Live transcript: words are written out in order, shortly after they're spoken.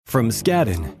From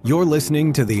Skadden, you're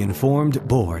listening to The Informed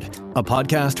Board, a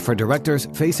podcast for directors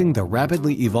facing the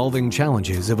rapidly evolving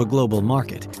challenges of a global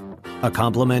market. A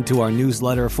complement to our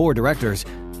newsletter for directors,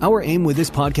 our aim with this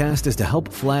podcast is to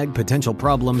help flag potential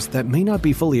problems that may not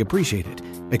be fully appreciated,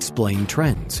 explain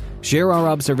trends, share our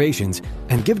observations,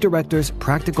 and give directors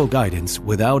practical guidance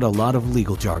without a lot of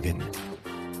legal jargon.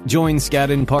 Join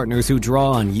Skadden partners who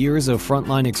draw on years of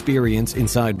frontline experience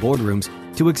inside boardrooms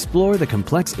to explore the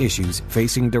complex issues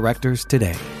facing directors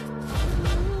today.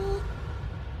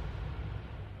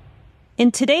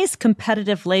 In today's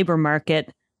competitive labor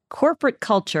market, corporate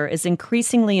culture is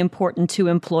increasingly important to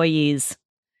employees.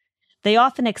 They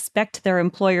often expect their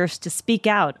employers to speak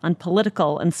out on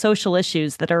political and social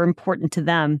issues that are important to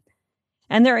them,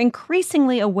 and they're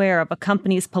increasingly aware of a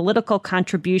company's political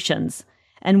contributions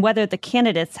and whether the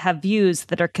candidates have views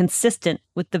that are consistent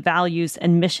with the values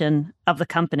and mission of the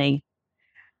company.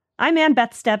 I'm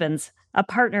Ann-Beth Stebbins, a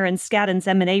partner in Skadden's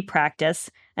M&A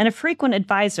practice and a frequent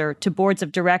advisor to boards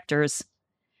of directors.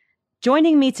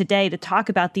 Joining me today to talk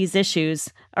about these issues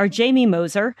are Jamie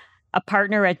Moser, a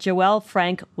partner at Joelle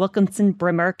Frank Wilkinson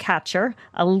Brimmer Catcher,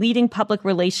 a leading public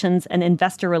relations and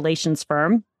investor relations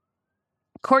firm;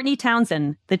 Courtney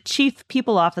Townsend, the Chief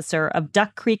People Officer of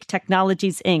Duck Creek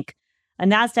Technologies, Inc., a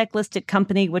NASDAQ-listed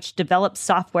company which develops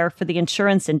software for the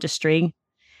insurance industry;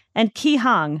 and Ki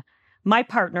Hong, my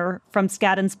partner from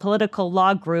Skadden's Political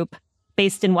Law Group,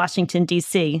 based in Washington,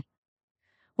 D.C.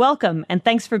 Welcome, and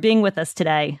thanks for being with us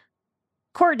today.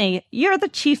 Courtney, you're the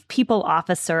Chief People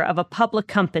Officer of a public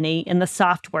company in the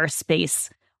software space,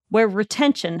 where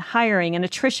retention, hiring, and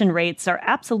attrition rates are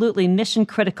absolutely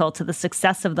mission-critical to the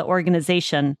success of the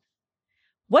organization.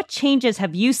 What changes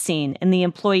have you seen in the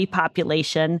employee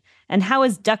population, and how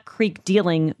is Duck Creek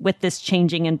dealing with this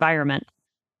changing environment?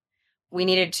 We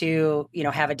needed to,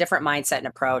 have a different mindset and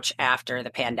approach after the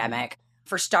pandemic.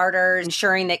 For starters,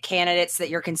 ensuring that candidates that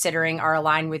you're considering are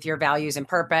aligned with your values and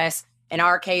purpose. In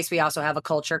our case, we also have a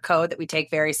culture code that we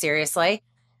take very seriously.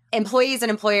 Employees and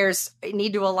employers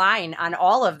need to align on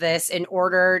all of this in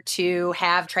order to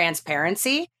have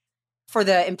transparency for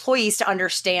the employees to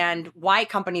understand why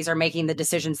companies are making the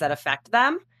decisions that affect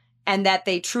them and that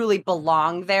they truly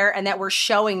belong there and that we're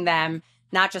showing them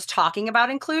not just talking about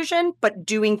inclusion, but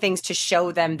doing things to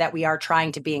show them that we are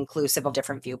trying to be inclusive of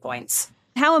different viewpoints.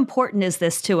 How important is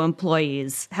this to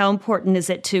employees? How important is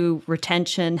it to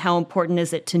retention? How important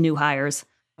is it to new hires?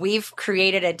 We've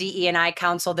created a DE&I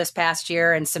council this past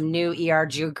year and some new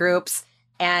ERG groups.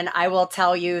 And I will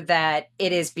tell you that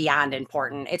it is beyond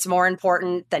important. It's more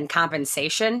important than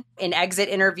compensation. In exit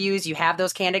interviews, you have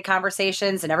those candid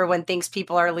conversations and everyone thinks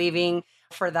people are leaving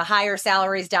for the higher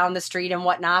salaries down the street and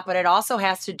whatnot. But it also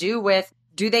has to do with,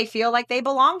 do they feel like they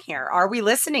belong here? Are we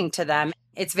listening to them?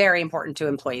 It's very important to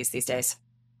employees these days.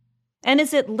 And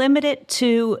is it limited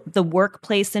to the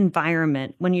workplace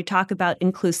environment? When you talk about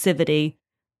inclusivity,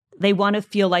 they want to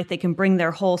feel like they can bring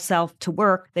their whole self to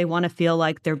work. They want to feel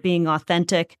like they're being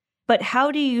authentic. But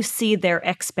how do you see their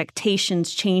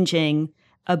expectations changing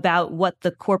about what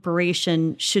the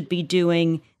corporation should be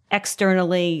doing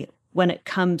externally when it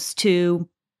comes to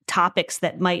topics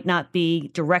that might not be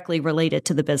directly related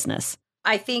to the business?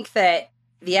 I think that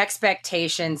the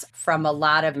expectations from a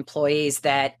lot of employees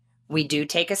that we do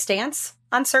take a stance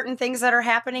on certain things that are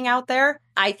happening out there.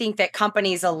 I think that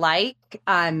companies alike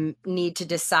need to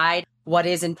decide what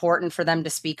is important for them to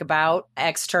speak about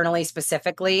externally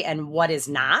specifically and what is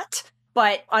not.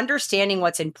 But understanding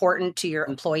what's important to your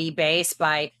employee base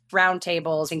by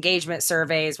roundtables, engagement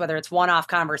surveys, whether it's one-off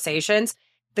conversations,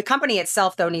 the company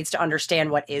itself, though, needs to understand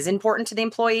what is important to the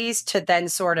employees to then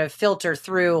sort of filter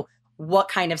through what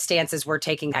kind of stances we're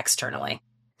taking externally.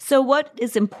 So what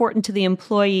is important to the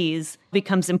employees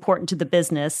becomes important to the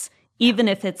business, even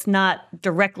if it's not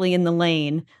directly in the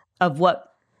lane of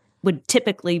what would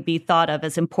typically be thought of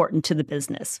as important to the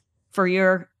business. For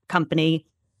your company,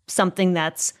 something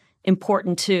that's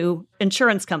important to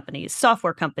insurance companies,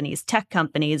 software companies, tech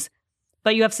companies,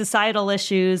 but you have societal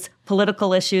issues,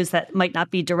 political issues that might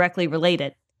not be directly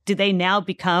related. Do they now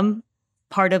become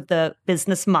part of the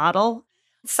business model?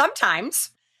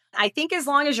 Sometimes. I think as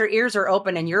long as your ears are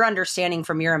open and you're understanding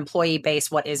from your employee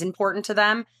base what is important to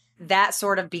them, that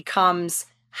sort of becomes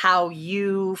how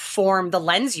you form the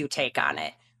lens you take on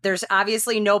it. There's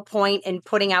obviously no point in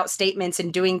putting out statements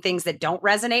and doing things that don't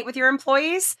resonate with your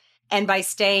employees. And by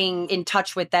staying in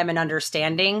touch with them and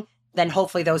understanding, then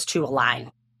hopefully those two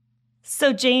align.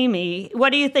 So Jamie, what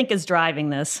do you think is driving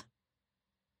this?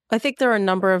 I think there are a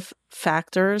number of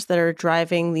factors that are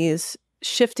driving these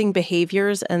shifting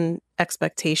behaviors and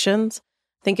expectations.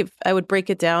 I think if I would break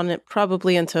it down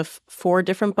probably into four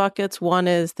different buckets. One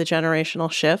is the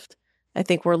generational shift. I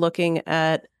think we're looking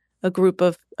at a group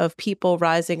of people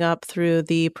rising up through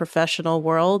the professional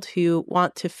world who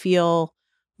want to feel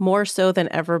more so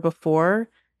than ever before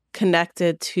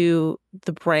connected to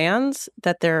the brands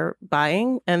that they're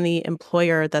buying and the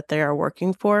employer that they are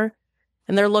working for.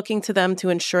 And they're looking to them to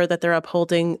ensure that they're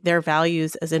upholding their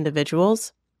values as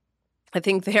individuals. I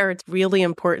think there it's really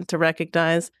important to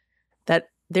recognize that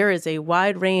there is a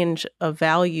wide range of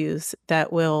values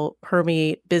that will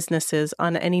permeate businesses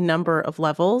on any number of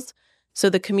levels. So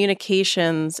the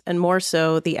communications and more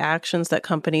so the actions that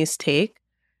companies take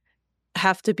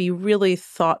have to be really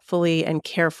thoughtfully and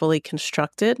carefully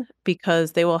constructed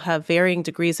because they will have varying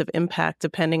degrees of impact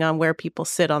depending on where people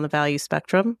sit on the value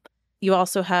spectrum. You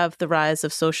also have the rise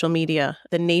of social media.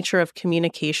 The nature of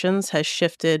communications has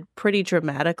shifted pretty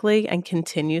dramatically and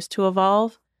continues to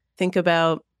evolve. Think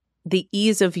about the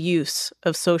ease of use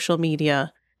of social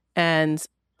media and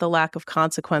the lack of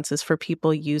consequences for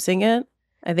people using it.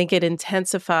 I think it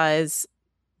intensifies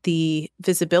the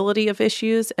visibility of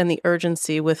issues and the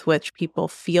urgency with which people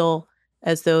feel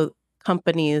as though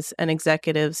companies and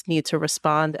executives need to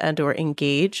respond and or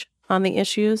engage on the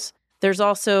issues. There's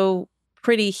also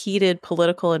pretty heated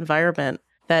political environment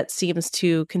that seems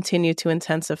to continue to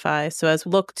intensify. So as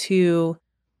we look to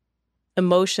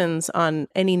emotions on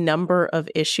any number of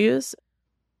issues,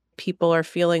 people are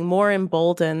feeling more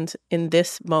emboldened in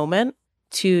this moment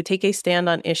to take a stand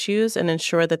on issues and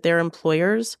ensure that their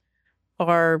employers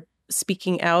are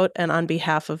speaking out and on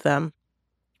behalf of them.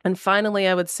 And finally,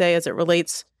 I would say, as it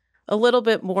relates a little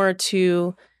bit more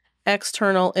to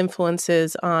external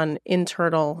influences on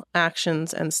internal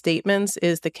actions and statements,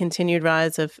 is the continued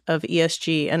rise of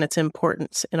ESG and its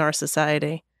importance in our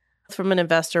society from an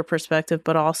investor perspective,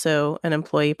 but also an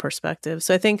employee perspective.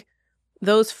 So I think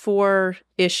those four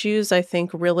issues, I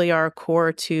think, really are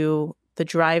core to the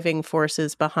driving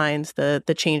forces behind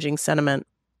the changing sentiment.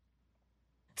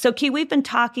 So, Key, we've been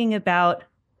talking about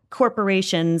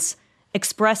corporations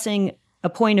expressing a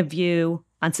point of view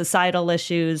on societal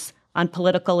issues, on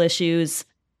political issues.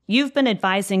 You've been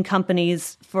advising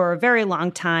companies for a very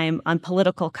long time on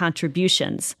political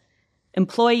contributions.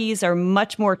 Employees are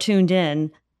much more tuned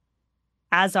in,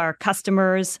 as are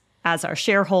customers, as are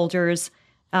shareholders,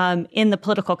 in the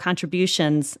political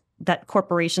contributions that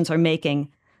corporations are making.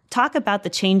 Talk about the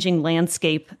changing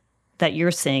landscape that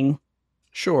you're seeing.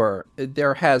 Sure.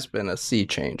 There has been a sea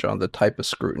change on the type of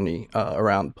scrutiny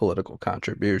around political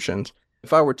contributions.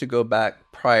 If I were to go back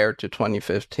prior to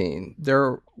 2015,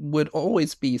 there would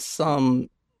always be some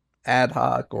ad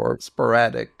hoc or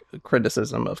sporadic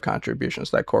criticism of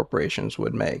contributions that corporations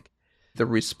would make. The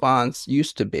response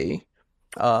used to be,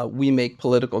 we make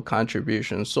political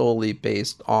contributions solely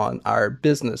based on our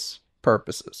business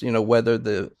purposes, whether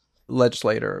the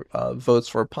legislator votes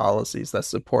for policies that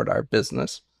support our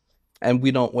business, and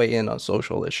we don't weigh in on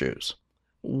social issues.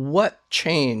 What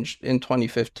changed in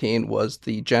 2015 was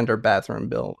the gender bathroom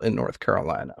bill in North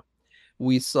Carolina.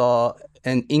 We saw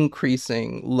an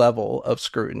increasing level of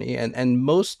scrutiny, and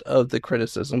most of the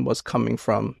criticism was coming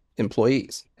from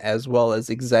employees, as well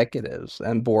as executives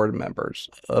and board members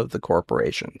of the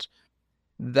corporations.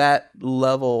 That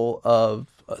level of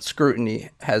scrutiny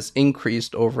has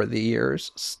increased over the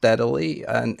years steadily,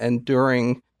 and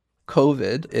during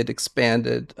COVID, it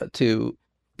expanded to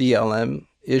BLM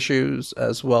issues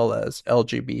as well as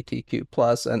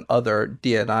LGBTQ+ and other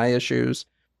D&I issues.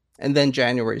 And then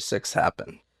January 6th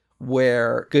happened,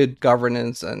 where good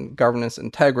governance and governance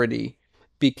integrity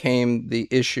became the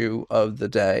issue of the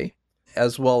day,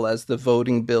 as well as the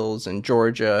voting bills in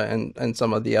Georgia and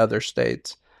some of the other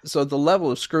states. So the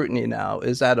level of scrutiny now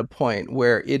is at a point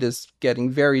where it is getting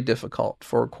very difficult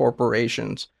for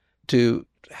corporations to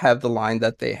have the line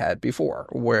that they had before,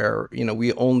 where,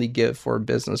 we only give for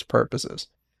business purposes.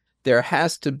 There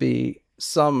has to be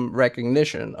some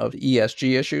recognition of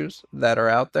ESG issues that are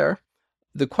out there.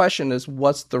 The question is,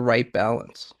 what's the right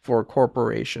balance for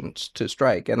corporations to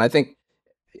strike? And I think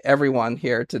everyone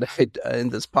here today in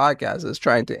this podcast is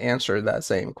trying to answer that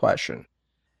same question.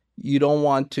 You don't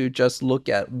want to just look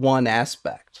at one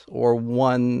aspect or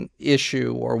one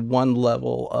issue or one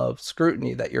level of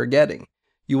scrutiny that you're getting.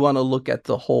 You want to look at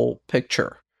the whole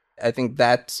picture. I think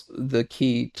that's the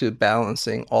key to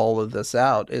balancing all of this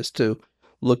out, is to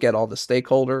look at all the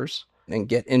stakeholders and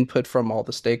get input from all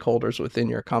the stakeholders within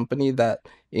your company. That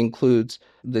includes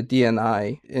the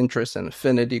D&I interests and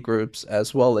affinity groups,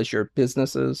 as well as your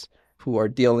businesses who are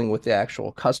dealing with the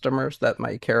actual customers that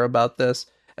might care about this,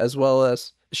 as well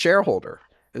as shareholder.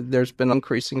 There's been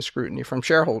increasing scrutiny from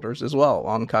shareholders as well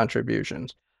on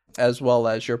contributions. as well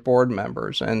as your board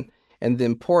members. And the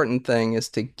important thing is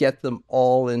to get them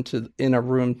all in a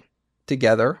room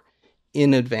together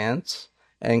in advance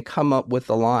and come up with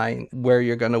a line where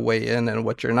you're going to weigh in and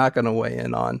what you're not going to weigh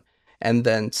in on, and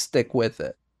then stick with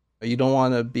it. You don't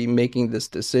want to be making this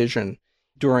decision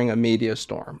during a media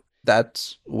storm.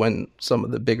 That's when some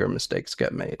of the bigger mistakes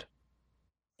get made.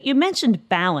 You mentioned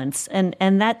balance, and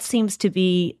that seems to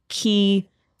be key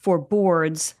for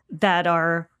boards that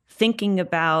are thinking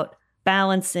about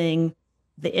balancing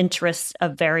the interests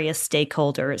of various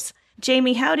stakeholders.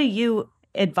 Jamie, how do you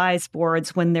advise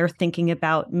boards when they're thinking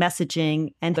about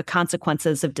messaging and the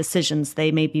consequences of decisions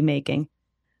they may be making?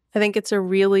 I think it's a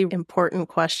really important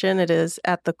question. It is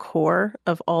at the core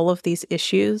of all of these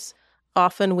issues.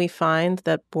 Often we find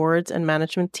that boards and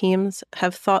management teams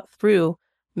have thought through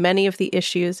many of the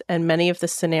issues and many of the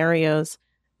scenarios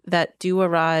that do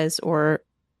arise or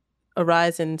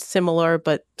arise in similar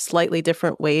but slightly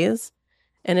different ways.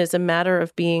 And it's a matter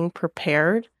of being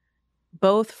prepared,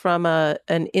 both from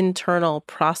an internal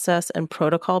process and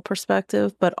protocol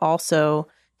perspective, but also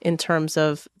in terms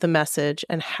of the message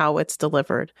and how it's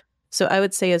delivered. So I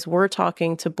would say as we're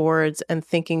talking to boards and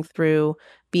thinking through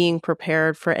being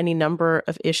prepared for any number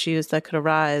of issues that could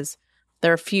arise,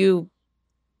 there are a few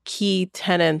key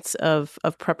tenets of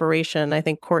preparation. I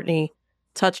think Courtney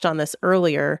touched on this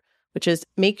earlier, which is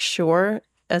make sure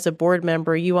as a board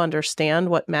member you understand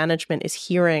what management is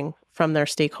hearing from their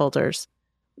stakeholders,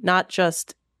 not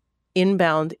just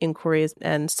inbound inquiries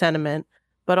and sentiment,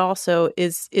 but also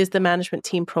is the management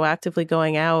team proactively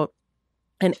going out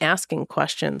and asking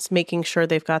questions, making sure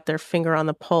they've got their finger on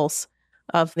the pulse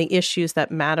of the issues that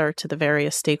matter to the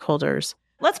various stakeholders.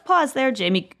 Let's pause there,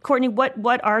 Jamie. Courtney,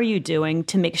 what are you doing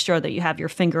to make sure that you have your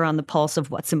finger on the pulse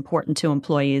of what's important to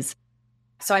employees?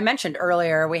 So I mentioned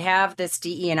earlier, we have this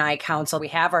DE&I council. We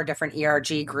have our different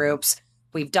ERG groups.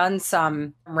 We've done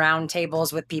some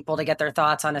roundtables with people to get their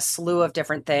thoughts on a slew of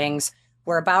different things.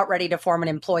 We're about ready to form an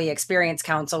employee experience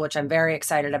council, which I'm very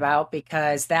excited about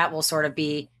because that will sort of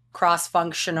be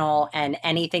cross-functional and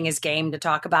anything is game to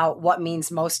talk about what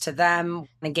means most to them,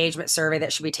 an engagement survey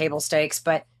that should be table stakes,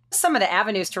 but some of the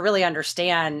avenues to really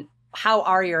understand how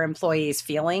are your employees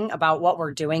feeling about what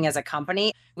we're doing as a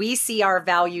company. We see our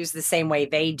values the same way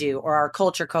they do, or our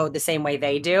culture code the same way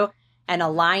they do, and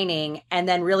aligning, and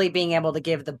then really being able to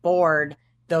give the board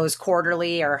those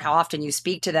quarterly or how often you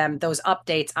speak to them, those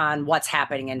updates on what's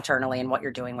happening internally and what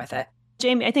you're doing with it.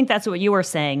 Jamie, I think that's what you were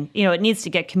saying. You know, it needs to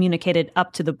get communicated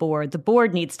up to the board. The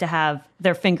board needs to have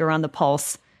their finger on the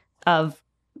pulse of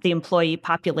the employee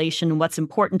population, what's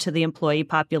important to the employee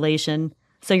population,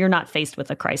 so you're not faced with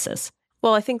a crisis.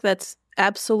 Well, I think that's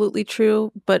absolutely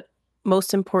true, but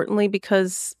most importantly,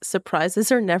 because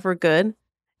surprises are never good.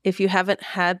 If you haven't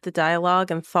had the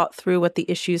dialogue and thought through what the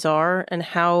issues are and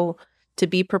how to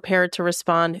be prepared to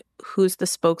respond, who's the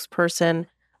spokesperson,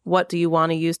 what do you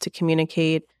want to use to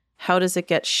communicate, how does it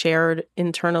get shared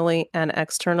internally and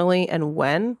externally, and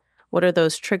when? What are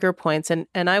those trigger points? And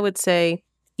I would say,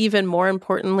 even more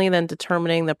importantly than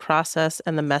determining the process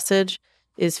and the message,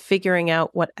 is figuring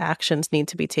out what actions need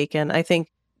to be taken. I think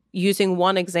using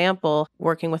one example,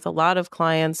 working with a lot of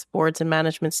clients, boards and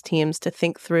management teams to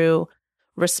think through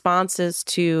responses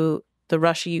to the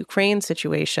Russia-Ukraine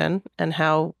situation and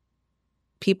how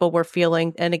people were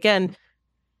feeling. And again,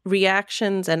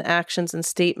 reactions and actions and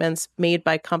statements made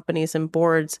by companies and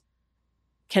boards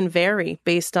can vary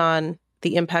based on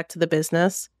the impact to the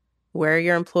business, where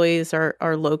your employees are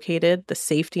located, the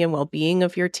safety and well-being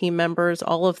of your team members,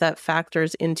 all of that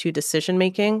factors into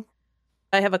decision-making.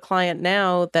 I have a client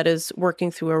now that is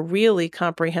working through a really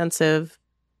comprehensive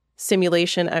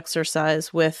simulation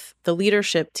exercise with the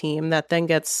leadership team that then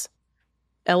gets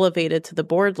elevated to the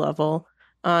board level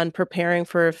on preparing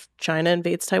for if China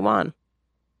invades Taiwan.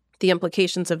 The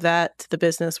implications of that to the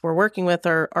business we're working with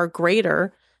are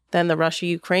greater than the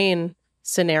Russia-Ukraine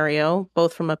scenario,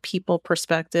 both from a people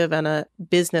perspective and a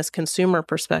business consumer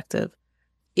perspective.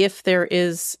 If there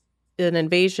is an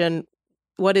invasion,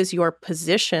 what is your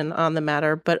position on the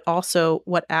matter, but also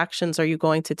what actions are you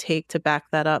going to take to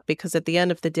back that up? Because at the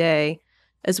end of the day,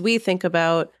 as we think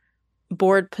about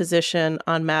board position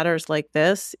on matters like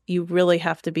this, you really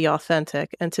have to be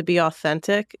authentic. And to be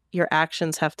authentic, your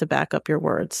actions have to back up your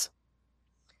words.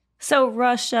 So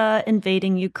Russia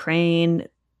invading Ukraine,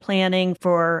 planning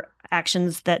for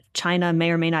actions that China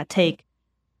may or may not take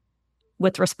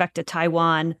with respect to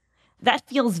Taiwan, that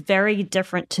feels very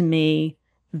different to me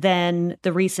than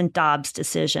the recent Dobbs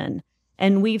decision.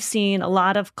 And we've seen a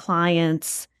lot of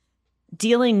clients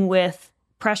dealing with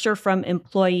pressure from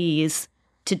employees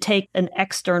to take an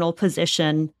external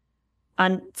position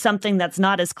on something that's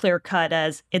not as clear cut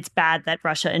as it's bad that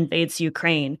Russia invades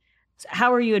Ukraine. So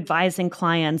how are you advising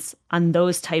clients on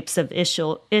those types of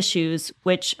issues,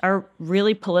 which are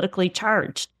really politically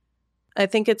charged? I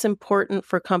think it's important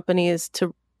for companies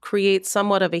to create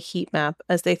somewhat of a heat map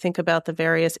as they think about the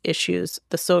various issues,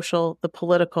 the social, the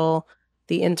political,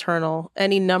 the internal,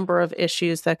 any number of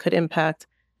issues that could impact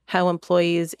how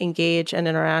employees engage and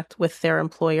interact with their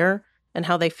employer and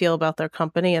how they feel about their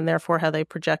company, and therefore how they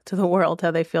project to the world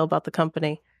how they feel about the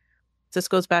company. This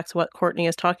goes back to what Courtney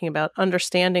is talking about,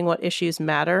 understanding what issues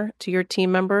matter to your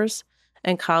team members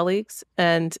and colleagues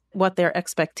and what their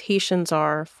expectations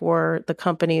are for the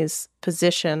company's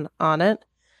position on it.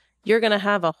 You're going to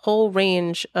have a whole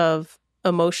range of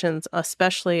emotions,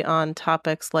 especially on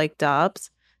topics like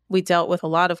Dobbs. We dealt with a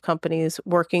lot of companies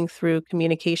working through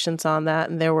communications on that,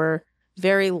 and there were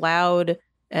very loud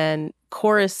and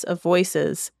chorus of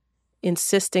voices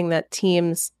insisting that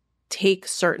teams take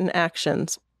certain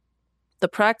actions. The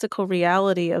practical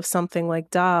reality of something like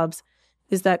Dobbs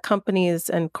is that companies,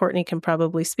 and Courtney can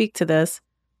probably speak to this,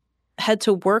 had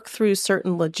to work through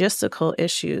certain logistical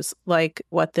issues, like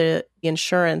what the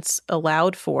insurance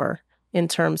allowed for in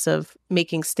terms of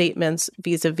making statements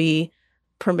vis-a-vis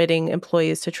permitting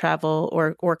employees to travel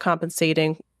or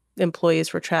compensating employees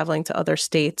for traveling to other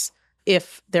states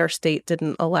if their state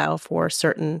didn't allow for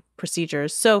certain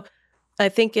procedures. So I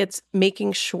think it's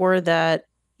making sure that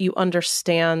you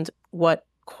understand what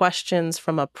questions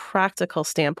from a practical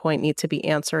standpoint need to be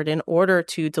answered in order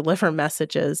to deliver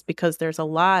messages, because there's a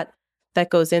lot that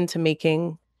goes into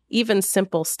making even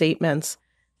simple statements.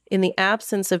 In the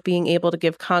absence of being able to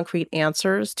give concrete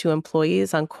answers to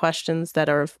employees on questions that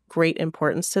are of great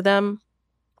importance to them,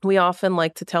 we often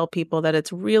like to tell people that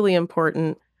it's really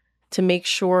important to make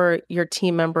sure your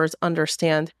team members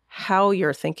understand how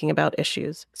you're thinking about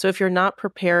issues. So if you're not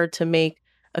prepared to make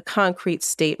a concrete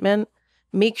statement,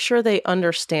 make sure they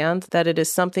understand that it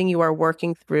is something you are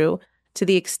working through to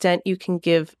the extent you can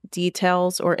give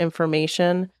details or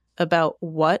information about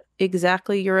what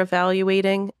exactly you're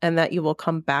evaluating and that you will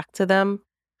come back to them.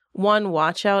 One,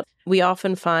 watch out. We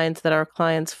often find that our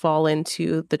clients fall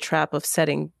into the trap of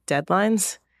setting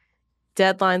deadlines.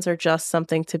 Deadlines are just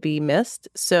something to be missed.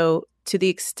 So to the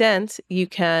extent you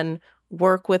can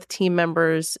work with team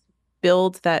members,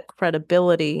 build that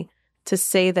credibility to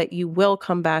say that you will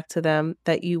come back to them,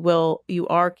 that you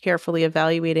are carefully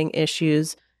evaluating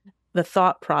issues, the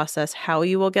thought process, how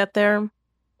you will get there,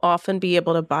 often be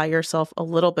able to buy yourself a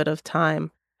little bit of time.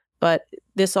 But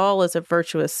this all is a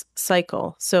virtuous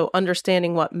cycle. So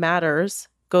understanding what matters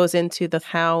goes into the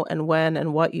how and when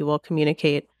and what you will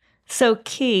communicate. So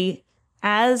key,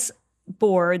 as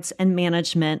boards and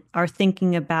management are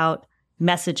thinking about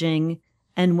messaging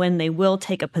and when they will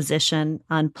take a position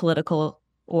on political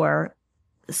or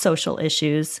social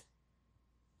issues,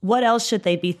 what else should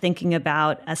they be thinking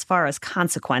about as far as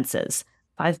consequences?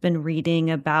 I've been reading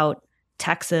about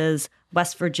Texas,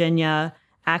 West Virginia,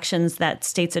 actions that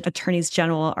states' attorneys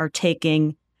general are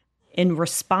taking in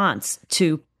response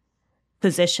to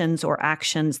positions or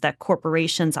actions that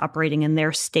corporations operating in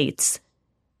their states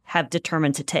have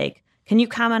determined to take. Can you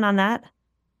comment on that?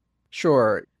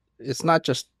 Sure. It's not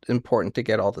just important to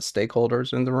get all the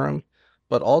stakeholders in the room,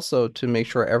 but also to make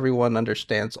sure everyone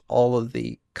understands all of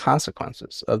the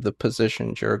consequences of the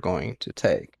positions you're going to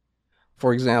take.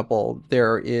 For example,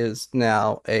 there is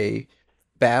now a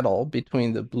battle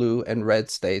between the blue and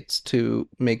red states to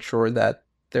make sure that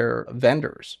their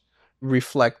vendors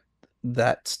reflect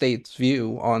that state's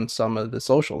view on some of the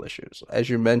social issues. As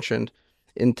you mentioned,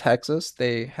 in Texas,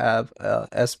 they have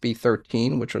SB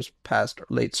 13, which was passed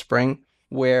late spring,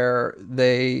 where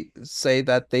they say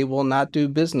that they will not do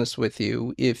business with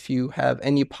you if you have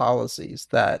any policies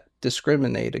that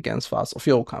discriminate against fossil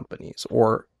fuel companies,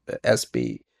 or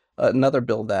SB, another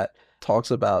bill that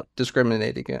talks about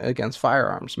discriminating against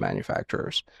firearms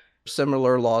manufacturers.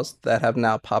 Similar laws that have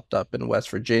now popped up in West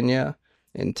Virginia,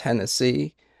 in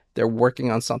Tennessee. They're working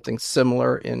on something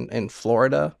similar in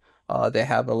Florida. They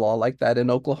have a law like that in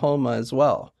Oklahoma as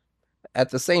well. At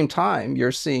the same time,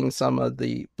 you're seeing some of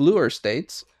the bluer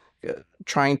states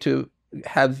trying to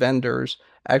have vendors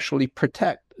actually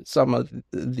protect some of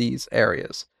these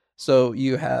areas. So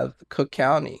you have Cook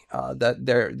County that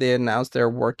they announced they're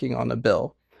working on a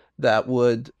bill that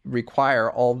would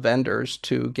require all vendors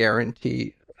to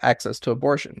guarantee access to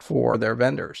abortion for their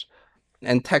vendors.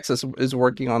 And Texas is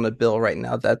working on a bill right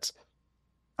now that's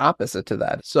opposite to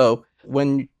that. So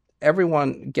when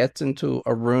everyone gets into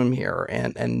a room here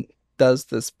and does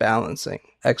this balancing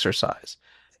exercise,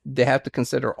 they have to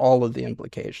consider all of the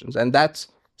implications. And that's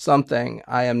something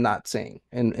I am not seeing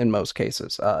in most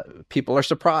cases. People are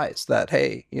surprised that,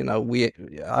 hey,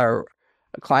 our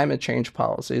climate change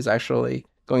policy is actually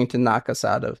going to knock us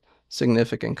out of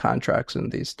significant contracts in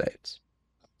these states.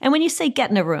 And when you say get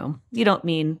in a room, you don't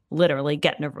mean literally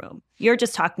get in a room. You're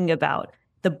just talking about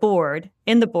the board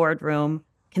in the boardroom,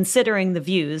 considering the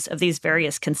views of these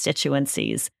various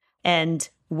constituencies and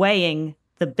weighing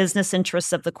the business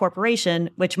interests of the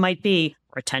corporation, which might be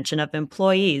retention of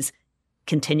employees,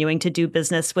 continuing to do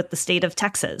business with the state of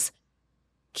Texas,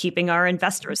 keeping our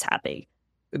investors happy.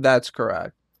 That's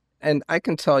correct. And I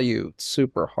can tell you it's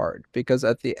super hard because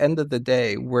at the end of the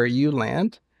day, where you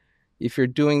land, if you're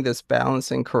doing this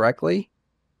balancing correctly,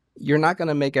 you're not going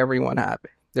to make everyone happy.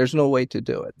 There's no way to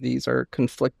do it. These are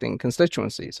conflicting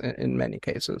constituencies in many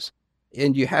cases.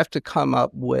 And you have to come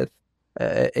up with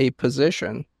a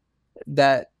position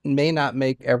that may not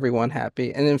make everyone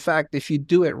happy. And in fact, if you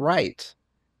do it right,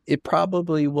 it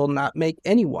probably will not make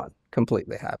anyone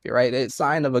completely happy, right? A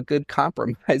sign of a good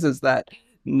compromise is that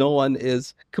no one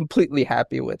is completely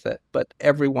happy with it, but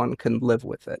everyone can live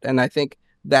with it. And I think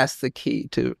that's the key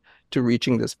to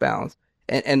reaching this balance.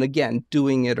 And again,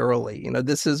 doing it early.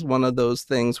 This is one of those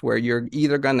things where you're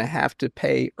either going to have to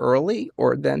pay early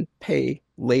or then pay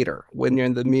later when you're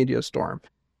in the media storm.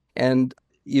 And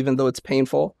even though it's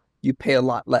painful, you pay a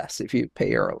lot less if you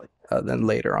pay early than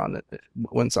later on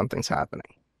when something's happening.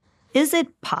 Is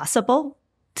it possible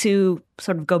to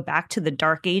sort of go back to the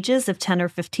dark ages of 10 or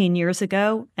 15 years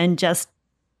ago and just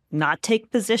not take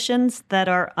positions that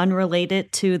are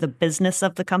unrelated to the business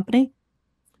of the company?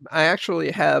 I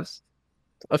actually have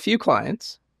a few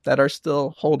clients that are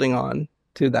still holding on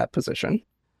to that position,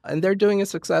 and they're doing it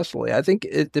successfully. I think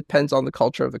it depends on the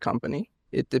culture of the company.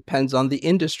 It depends on the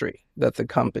industry that the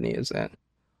company is in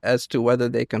as to whether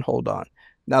they can hold on.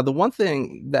 Now, the one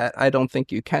thing that I don't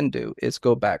think you can do is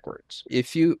go backwards.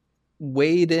 If you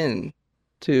wade in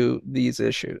to these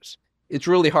issues, it's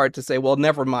really hard to say, well,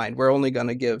 never mind, we're only going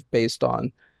to give based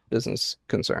on business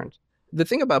concerns. The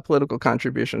thing about political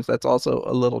contributions that's also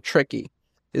a little tricky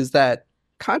is that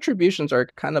contributions are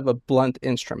kind of a blunt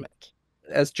instrument.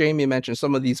 As Jamie mentioned,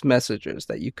 some of these messages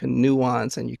that you can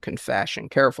nuance and you can fashion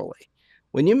carefully.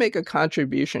 When you make a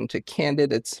contribution to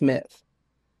candidate Smith,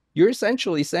 you're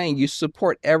essentially saying you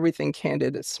support everything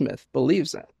candidate Smith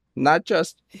believes in, not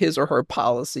just his or her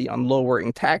policy on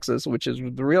lowering taxes, which is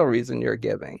the real reason you're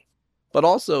giving, but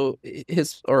also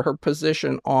his or her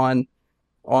position on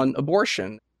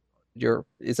abortion. You're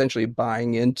essentially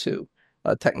buying into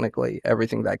technically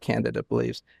everything that candidate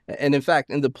believes. And in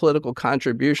fact, in the political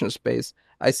contribution space,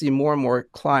 I see more and more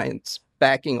clients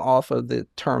backing off of the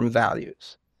term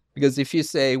values. Because if you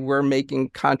say we're making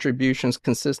contributions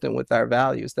consistent with our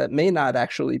values, that may not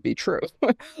actually be true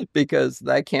because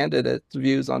that candidate's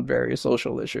views on various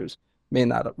social issues may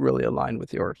not really align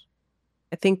with yours.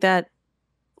 I think that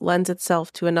lends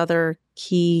itself to another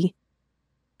key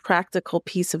practical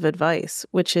piece of advice,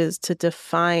 which is to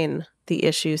define the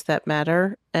issues that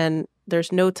matter. And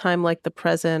there's no time like the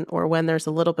present or when there's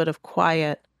a little bit of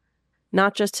quiet,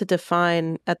 not just to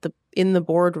define in the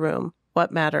boardroom what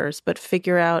matters, but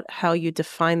figure out how you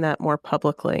define that more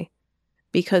publicly.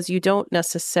 Because you don't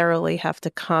necessarily have to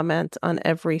comment on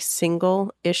every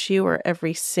single issue or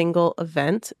every single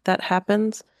event that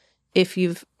happens if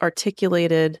you've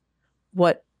articulated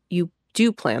what you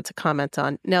do plan to comment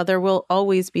on. Now, there will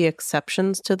always be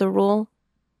exceptions to the rule,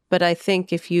 but I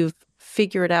think if you've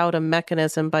figured out a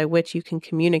mechanism by which you can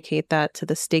communicate that to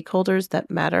the stakeholders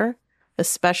that matter,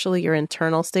 especially your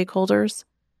internal stakeholders,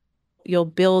 you'll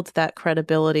build that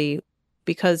credibility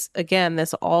because, again,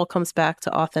 this all comes back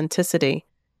to authenticity.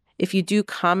 If you do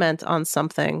comment on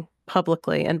something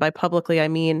publicly, and by publicly I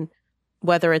mean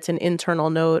whether it's an internal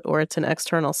note or it's an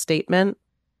external statement,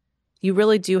 you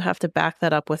really do have to back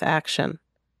that up with action.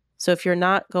 So if you're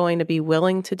not going to be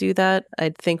willing to do that,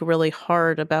 I'd think really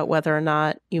hard about whether or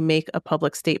not you make a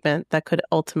public statement that could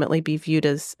ultimately be viewed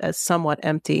as somewhat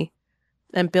empty.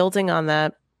 And building on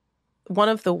that, one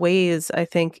of the ways I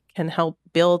think can help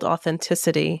build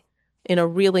authenticity in a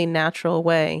really natural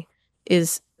way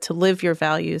is to live your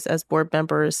values as board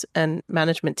members and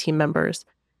management team members.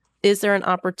 Is there an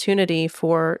opportunity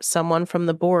for someone from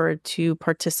the board to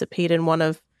participate in one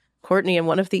of Courtney and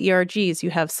one of the ERGs you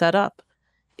have set up?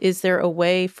 Is there a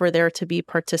way for there to be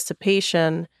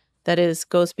participation that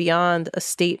goes beyond a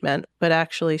statement, but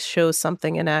actually shows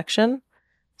something in action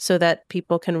so that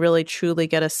people can really truly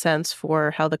get a sense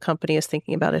for how the company is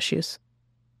thinking about issues?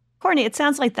 Courtney, it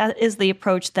sounds like that is the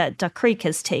approach that Duck Creek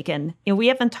has taken. We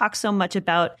haven't talked so much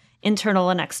about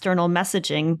internal and external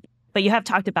messaging, but you have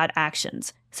talked about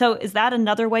actions. So is that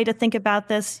another way to think about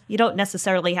this? You don't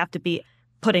necessarily have to be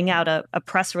putting out a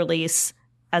press release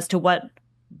as to what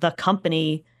the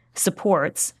company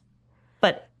supports.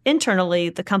 But internally,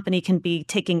 the company can be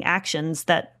taking actions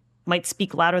that might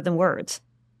speak louder than words.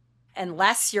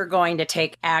 Unless you're going to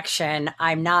take action,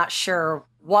 I'm not sure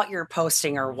what you're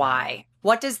posting or why.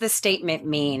 What does the statement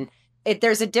mean?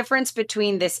 There's a difference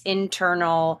between this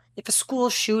internal, if a school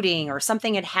shooting or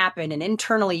something had happened and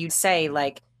internally you'd say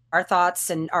like, our thoughts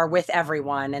are with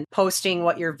everyone, and posting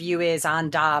what your view is on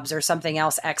Dobbs or something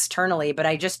else externally. But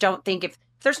I just don't think if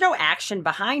there's no action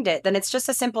behind it, then it's just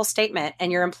a simple statement.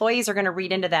 And your employees are going to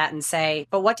read into that and say,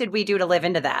 but what did we do to live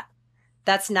into that?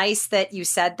 That's nice that you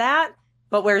said that,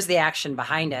 but where's the action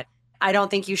behind it? I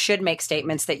don't think you should make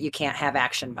statements that you can't have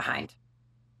action behind.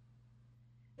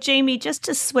 Jamie, just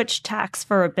to switch tacks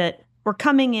for a bit, we're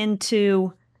coming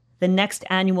into the next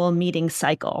annual meeting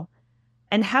cycle.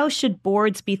 And how should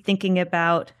boards be thinking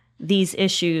about these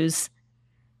issues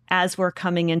as we're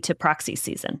coming into proxy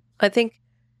season? I think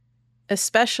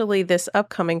especially this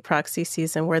upcoming proxy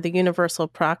season where the universal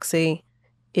proxy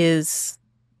is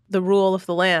the rule of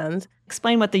the land.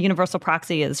 Explain what the universal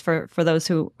proxy is for those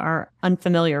who are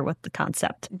unfamiliar with the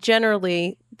concept.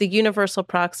 Generally, the universal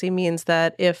proxy means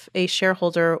that if a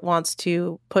shareholder wants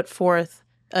to put forth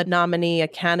a nominee, a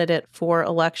candidate for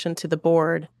election to the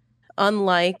board,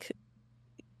 unlike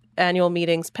annual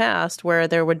meetings past where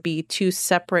there would be two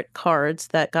separate cards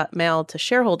that got mailed to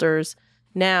shareholders,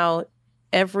 now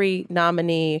every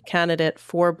nominee candidate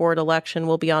for board election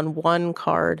will be on one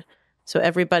card. So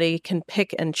everybody can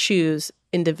pick and choose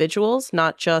individuals,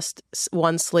 not just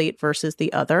one slate versus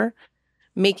the other,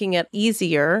 making it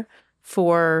easier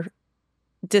for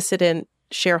dissident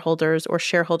shareholders or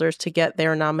shareholders to get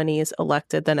their nominees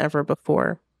elected than ever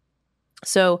before.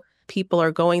 So people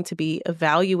are going to be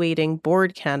evaluating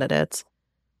board candidates.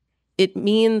 It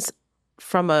means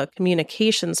from a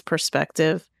communications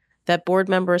perspective that board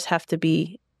members have to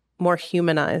be more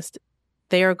humanized.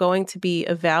 They are going to be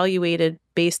evaluated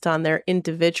based on their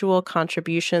individual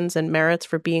contributions and merits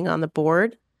for being on the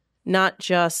board, not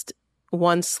just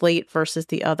one slate versus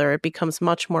the other. It becomes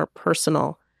much more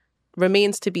personal.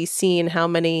 Remains to be seen how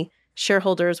many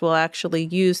shareholders will actually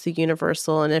use the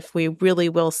universal and if we really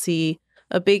will see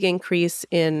a big increase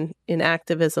in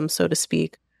activism, so to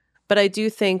speak. But I do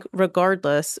think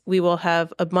regardless, we will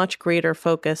have a much greater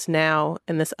focus now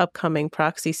in this upcoming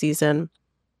proxy season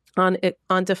on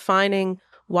defining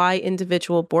why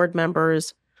individual board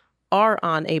members are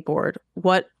on a board.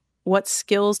 What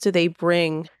skills do they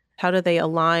bring? How do they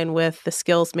align with the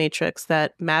skills matrix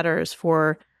that matters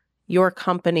for your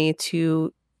company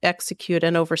to execute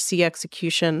and oversee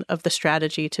execution of the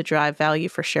strategy to drive value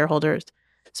for shareholders?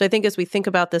 So I think as we think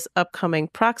about this upcoming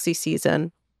proxy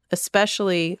season,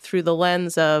 especially through the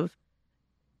lens of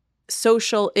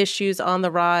social issues on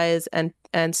the rise and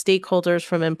stakeholders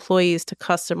from employees to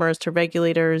customers to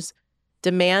regulators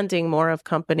demanding more of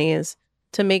companies,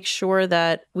 to make sure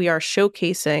that we are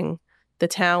showcasing the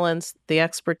talents, the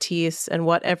expertise, and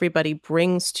what everybody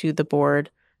brings to the board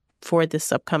for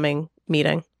this upcoming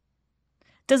meeting.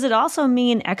 Does it also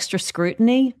mean extra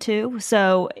scrutiny too?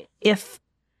 So if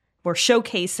we're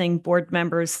showcasing board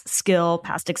members' skill,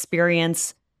 past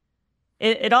experience,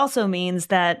 it also means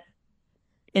that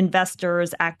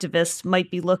investors, activists might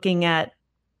be looking at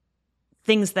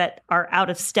things that are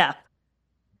out of step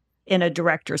in a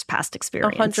director's past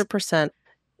experience. 100%.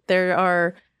 There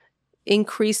are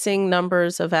increasing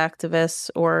numbers of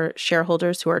activists or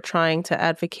shareholders who are trying to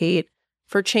advocate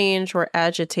for change or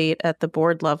agitate at the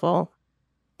board level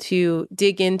to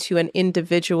dig into an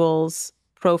individual's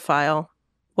profile,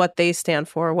 what they stand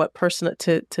for, what person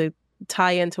to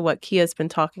tie into what Kia's been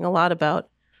talking a lot about,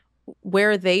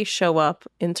 where they show up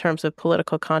in terms of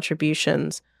political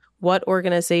contributions, what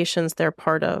organizations they're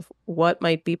part of, what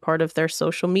might be part of their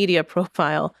social media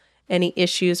profile, any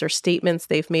issues or statements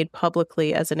they've made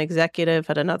publicly as an executive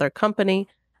at another company,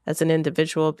 as an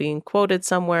individual being quoted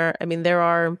somewhere. I mean, there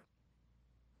are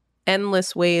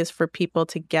endless ways for people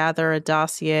to gather a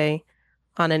dossier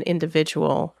on an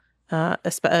individual, an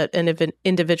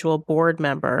individual board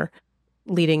member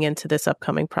leading into this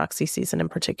upcoming proxy season in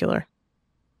particular.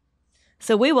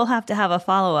 So we will have to have a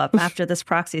follow-up after this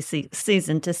proxy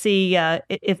season to see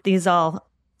if these all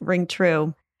ring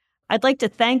true. I'd like to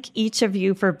thank each of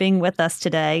you for being with us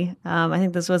today. I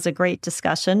think this was a great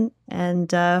discussion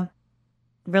and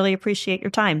really appreciate your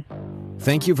time.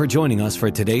 Thank you for joining us for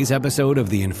today's episode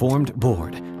of The Informed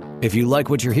Board. If you like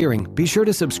what you're hearing, be sure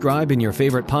to subscribe in your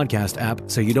favorite podcast app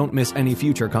so you don't miss any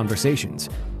future conversations.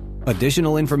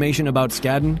 Additional information about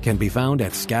Skadden can be found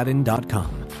at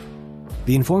skadden.com.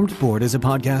 The Informed Board is a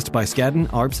podcast by Skadden,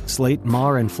 Arps, Slate,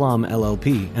 Marr & Flom,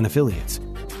 LLP, and affiliates.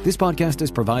 This podcast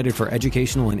is provided for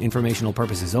educational and informational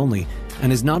purposes only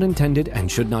and is not intended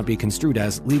and should not be construed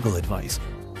as legal advice.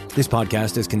 This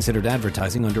podcast is considered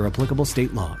advertising under applicable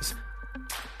state laws.